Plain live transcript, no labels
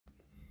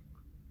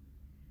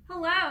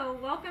Hello,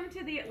 welcome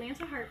to the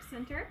Atlanta Harp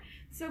Center.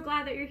 So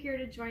glad that you're here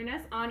to join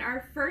us on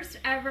our first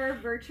ever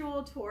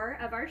virtual tour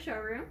of our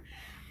showroom.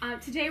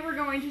 Today we're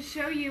going to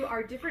show you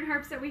our different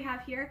harps that we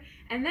have here,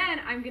 and then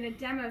I'm going to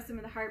demo some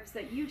of the harps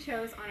that you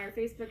chose on our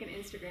Facebook and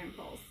Instagram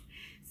polls.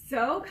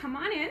 So come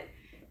on in.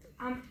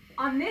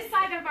 On this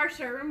side of our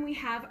showroom we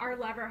have our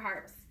lever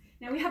harps.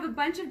 Now we have a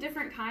bunch of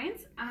different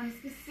kinds.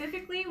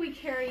 Specifically we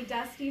carry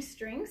Dusty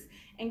strings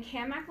and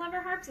Kamak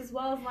lever harps, as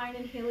well as Line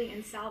and Healy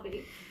and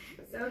Salvi.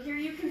 So here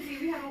you can see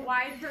we have a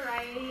wide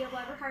variety of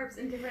lever harps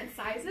in different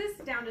sizes,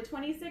 down to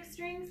 26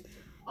 strings,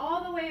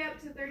 all the way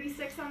up to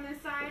 36 on this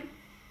side.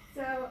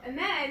 So, and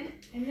then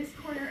in this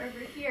corner over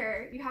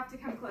here, you have to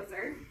come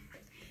closer.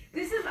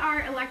 This is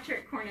our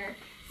electric corner.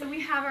 So we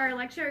have our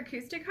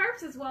electroacoustic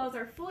harps as well as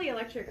our fully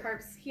electric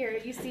harps here.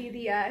 You see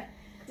the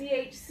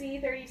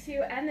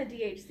DHC32 and the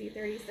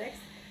DHC36,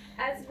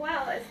 as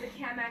well as the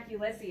Kamak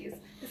Ulysses.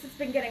 This has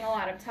been getting a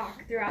lot of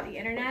talk throughout the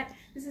internet.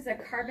 This is a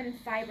carbon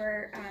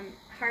fiber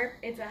harp.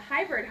 It's a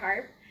hybrid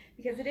harp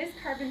because it is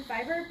carbon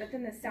fiber, but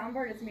then the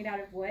soundboard is made out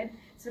of wood,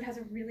 so it has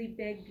a really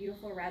big,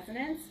 beautiful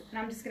resonance. And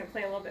I'm just going to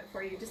play a little bit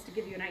for you just to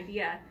give you an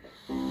idea.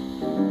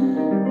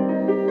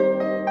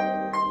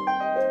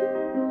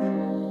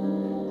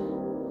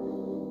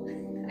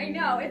 I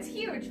know, it's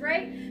huge,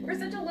 right? For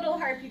such a little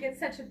harp, you get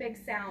such a big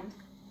sound.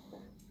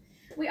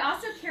 We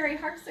also carry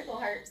harpsichord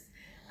harps.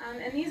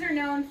 And these are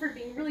known for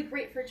being really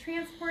great for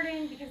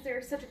transporting because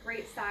they're such a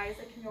great size.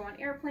 They can go on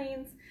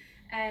airplanes,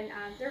 and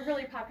they're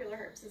really popular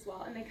harps as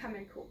well, and they come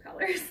in cool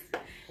colors.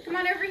 Come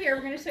on over here,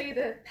 we're going to show you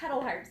the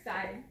pedal harp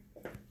side.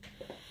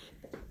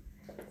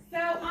 So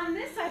on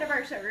this side of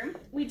our showroom,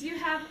 we do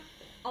have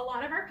a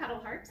lot of our pedal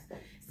harps.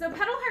 So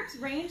pedal harps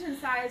range in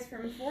size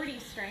from 40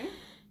 string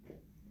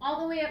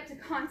all the way up to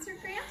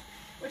concert grand,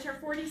 which are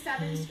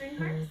 47 string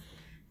harps.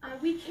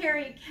 We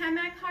carry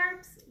Kamak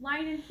harps,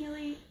 Line and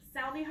Healy,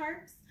 Salvi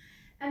harps,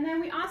 and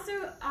then we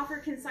also offer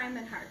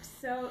consignment harps.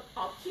 So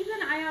I'll keep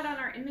an eye out on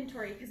our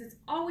inventory because it's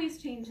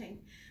always changing.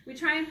 We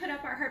try and put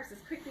up our harps as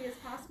quickly as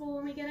possible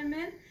when we get them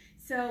in.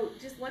 So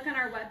just look on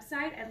our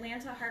website,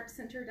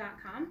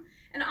 atlantaharpcenter.com.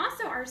 And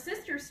also our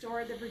sister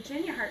store, the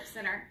Virginia Harp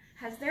Center,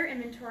 has their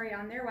inventory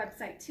on their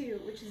website too,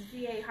 which is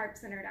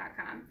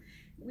vaharpcenter.com.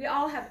 We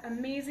all have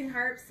amazing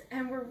harps,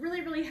 and we're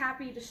really, really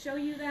happy to show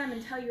you them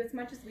and tell you as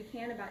much as we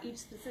can about each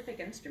specific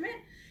instrument.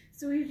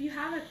 So if you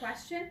have a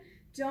question,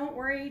 don't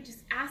worry,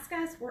 just ask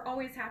us. We're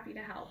always happy to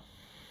help.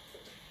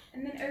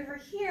 And then over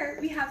here,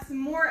 we have some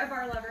more of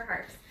our lever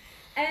harps.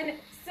 And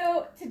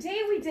so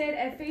today we did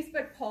a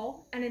Facebook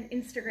poll and an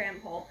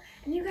Instagram poll,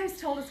 and you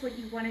guys told us what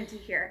you wanted to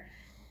hear.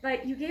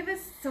 But you gave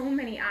us so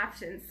many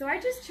options. So I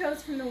just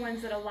chose from the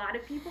ones that a lot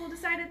of people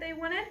decided they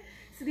wanted.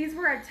 So these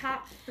were our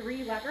top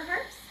 3 lever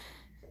harps.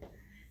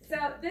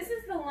 So this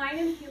is the Line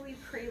and Healy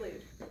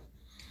Prelude.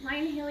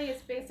 Line and Healy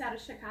is based out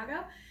of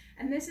Chicago,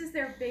 and this is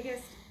their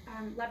biggest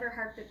lever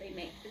harp that they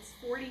make. It's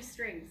 40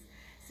 strings.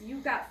 So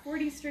you've got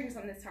 40 strings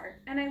on this harp,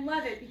 and I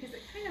love it because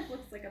it kind of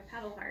looks like a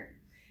pedal harp.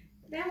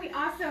 Then we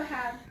also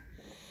have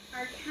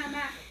our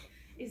Kamak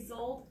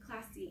Isolde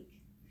Classique.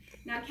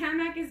 Now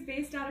Kamak is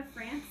based out of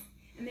France,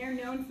 and they're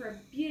known for a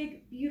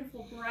big,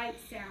 beautiful, bright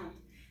sound.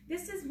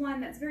 This is one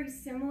that's very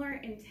similar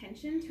in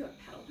tension to a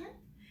pedal harp.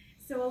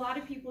 So a lot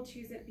of people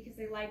choose it because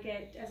they like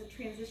it as a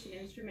transition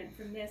instrument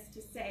from this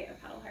to, say, a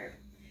pedal harp.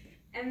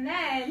 And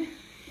then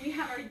we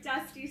have our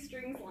Dusty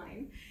Strings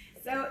line.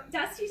 So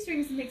Dusty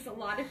Strings makes a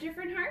lot of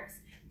different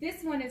harps.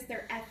 This one is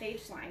their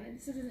FH line, and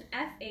this is an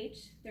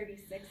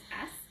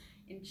FH36S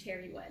in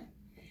cherry wood.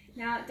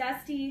 Now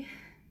Dusty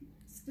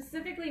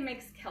specifically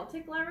makes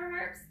Celtic lever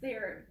harps. They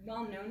are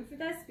well known for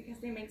this because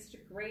they make such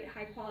a great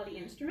high quality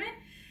instrument.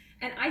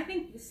 And I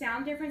think the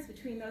sound difference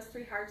between those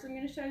 3 harps I'm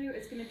going to show you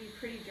is going to be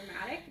pretty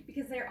dramatic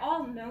because they're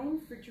all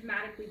known for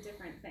dramatically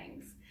different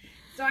things.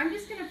 So I'm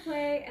just going to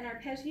play an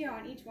arpeggio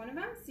on each one of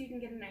them so you can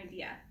get an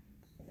idea.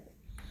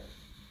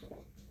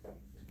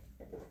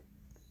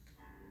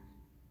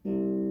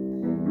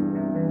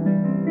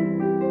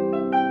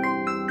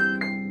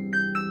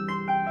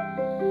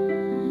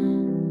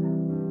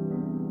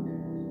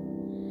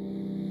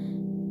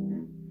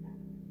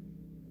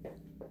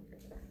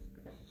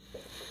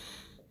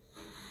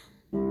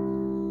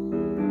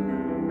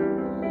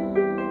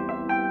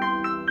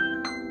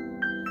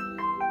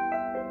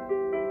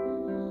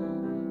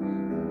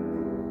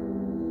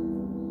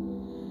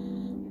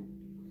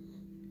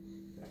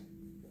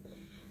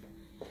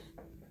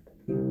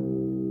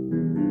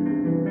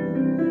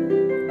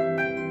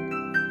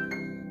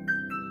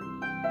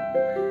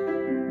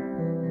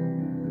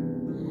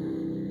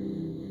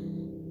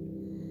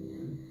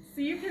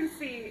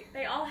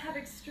 They all have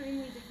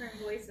extremely different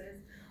voices,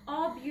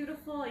 all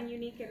beautiful and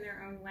unique in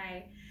their own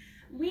way.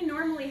 We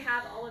normally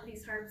have all of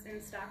these harps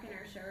in stock in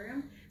our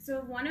showroom, so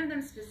if one of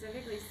them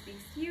specifically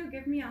speaks to you,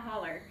 give me a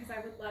holler because I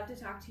would love to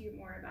talk to you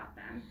more about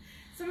them.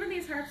 Some of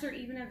these harps are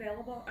even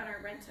available on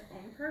our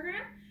rent-to-own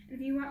program, and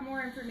if you want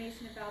more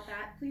information about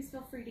that, please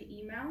feel free to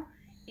email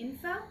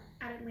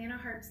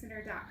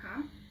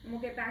info@atlantaharpcenter.com, and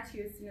we'll get back to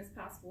you as soon as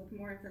possible with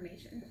more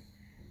information.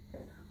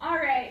 All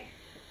right,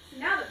 so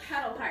now the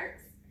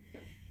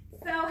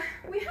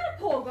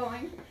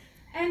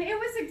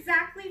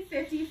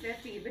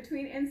 50-50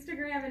 between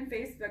Instagram and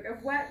Facebook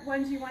of what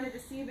ones you wanted to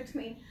see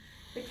between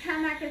the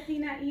Kamek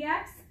Athena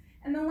EX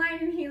and the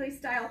Line & Healy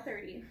Style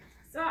 30.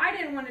 So I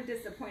didn't want to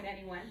disappoint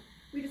anyone.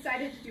 We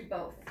decided to do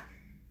both.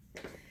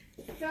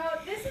 So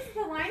this is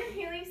the Line &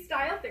 Healy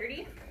Style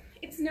 30.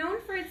 It's known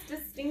for its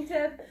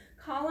distinctive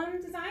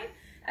column design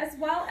as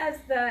well as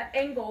the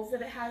angles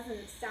that it has in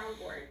its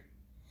soundboard.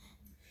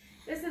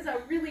 This is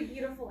a really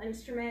beautiful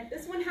instrument.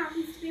 This one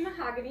happens to be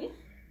mahogany.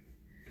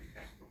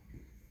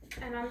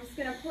 And I'm just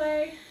going to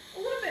play a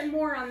little bit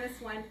more on this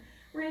one.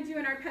 We're going to do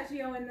an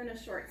arpeggio and then a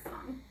short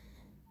song.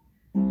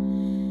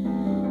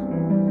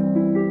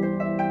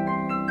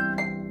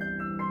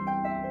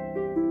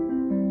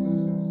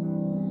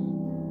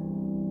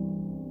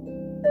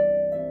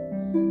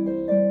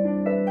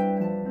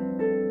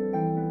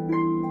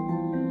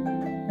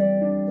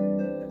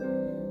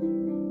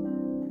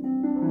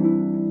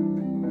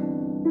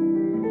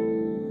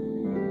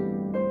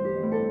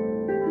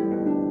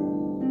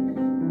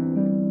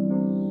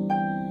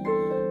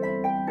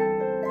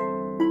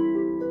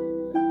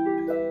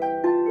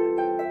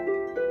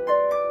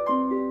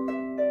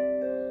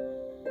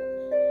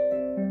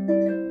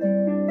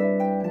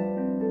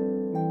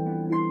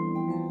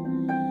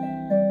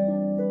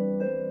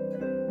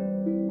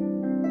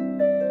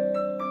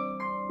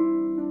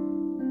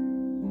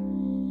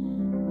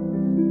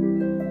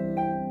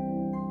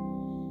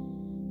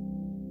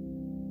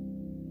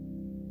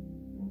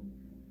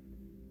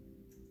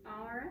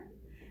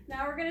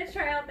 Now we're going to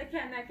try out the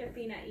Kamek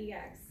Athena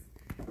EX.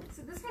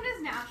 So this one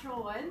is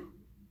natural wood.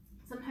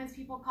 Sometimes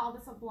people call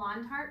this a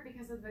blonde harp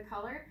because of the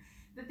color.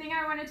 The thing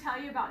I want to tell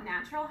you about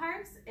natural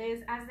harps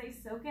is as they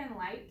soak in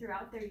light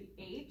throughout their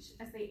age,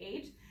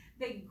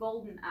 they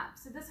golden up.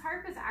 So this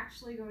harp is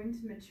actually going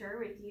to mature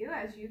with you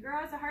as you grow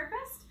as a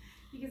harpist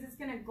because it's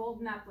going to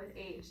golden up with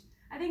age.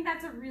 I think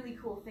that's a really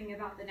cool thing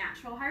about the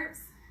natural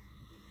harps.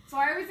 So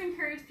I always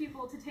encourage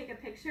people to take a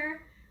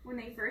picture when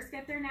they first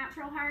get their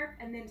natural harp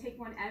and then take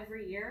one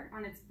every year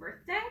on its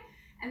birthday,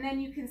 and then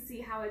you can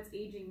see how it's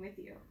aging with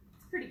you.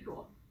 It's pretty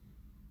cool.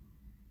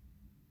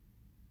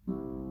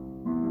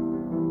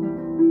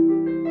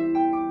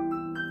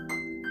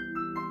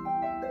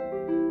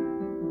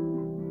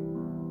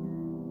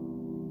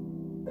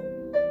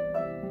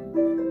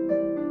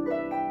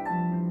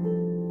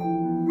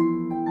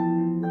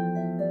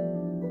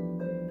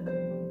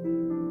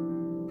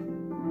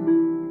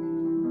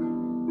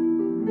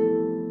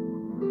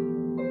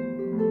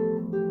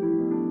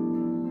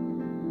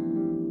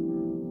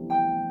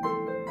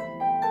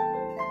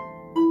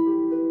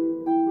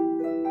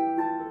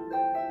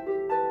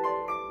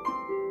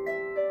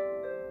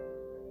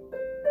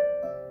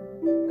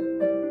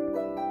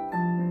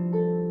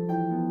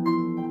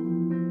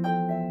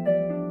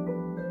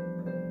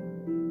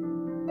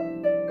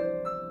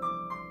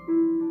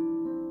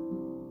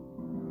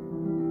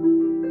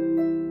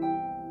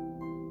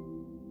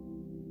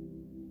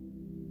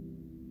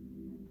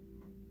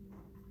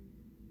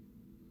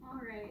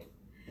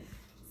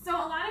 So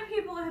a lot of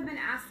people have been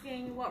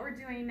asking what we're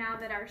doing now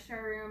that our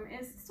showroom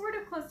is sort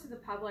of close to the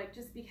public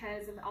just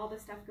because of all the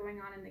stuff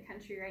going on in the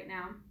country right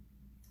now.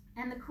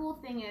 And the cool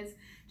thing is,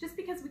 just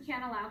because we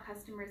can't allow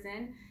customers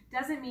in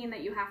doesn't mean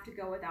that you have to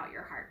go without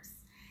your harps.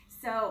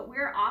 So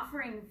we're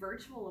offering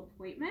virtual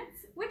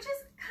appointments, which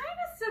is kind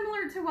of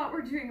similar to what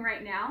we're doing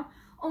right now,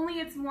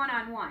 only it's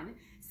one-on-one.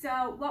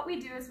 So what we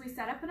do is we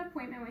set up an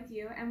appointment with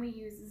you and we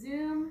use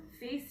Zoom,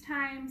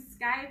 FaceTime,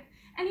 Skype,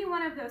 any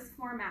one of those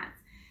formats.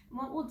 And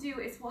what we'll do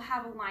is we'll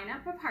have a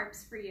lineup of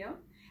harps for you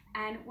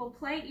and we'll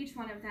play each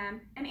one of them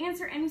and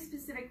answer any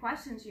specific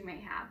questions you may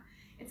have.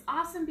 It's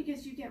awesome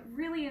because you get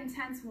really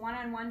intense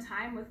one-on-one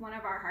time with one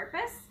of our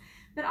harpists,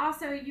 but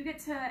also you get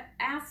to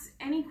ask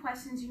any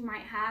questions you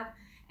might have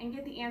and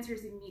get the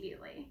answers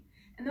immediately.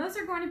 And those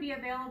are going to be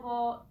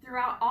available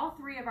throughout all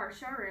three of our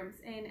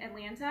showrooms in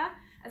Atlanta,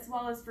 as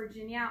well as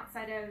Virginia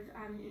outside of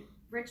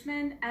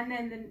Richmond, and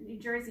then the New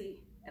Jersey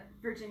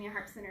Virginia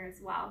Harp Center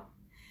as well.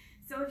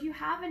 So if you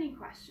have any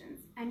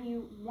questions and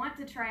you want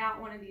to try out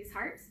one of these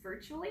harps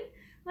virtually,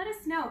 let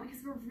us know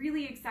because we're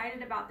really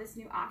excited about this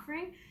new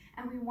offering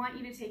and we want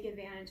you to take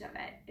advantage of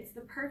it. It's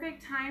the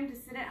perfect time to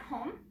sit at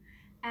home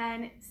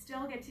and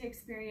still get to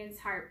experience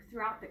harp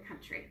throughout the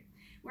country.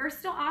 We're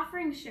still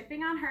offering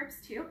shipping on harps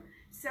too,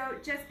 so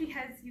just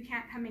because you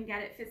can't come and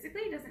get it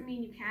physically doesn't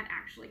mean you can't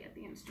actually get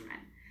the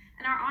instrument.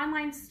 And our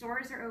online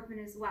stores are open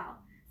as well,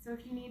 so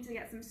if you need to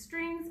get some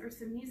strings or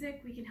some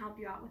music, we can help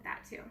you out with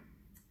that too.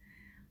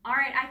 All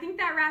right, I think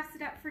that wraps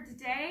it up for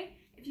today.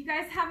 If you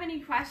guys have any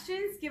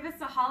questions, give us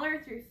a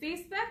holler through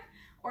Facebook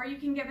or you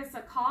can give us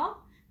a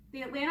call.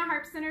 The Atlanta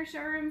Harp Center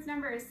showroom's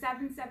number is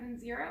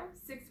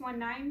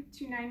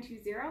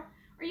 770-619-2920,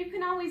 or you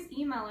can always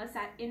email us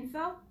at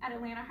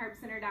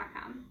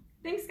info@atlantaharpcenter.com.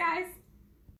 Thanks, guys.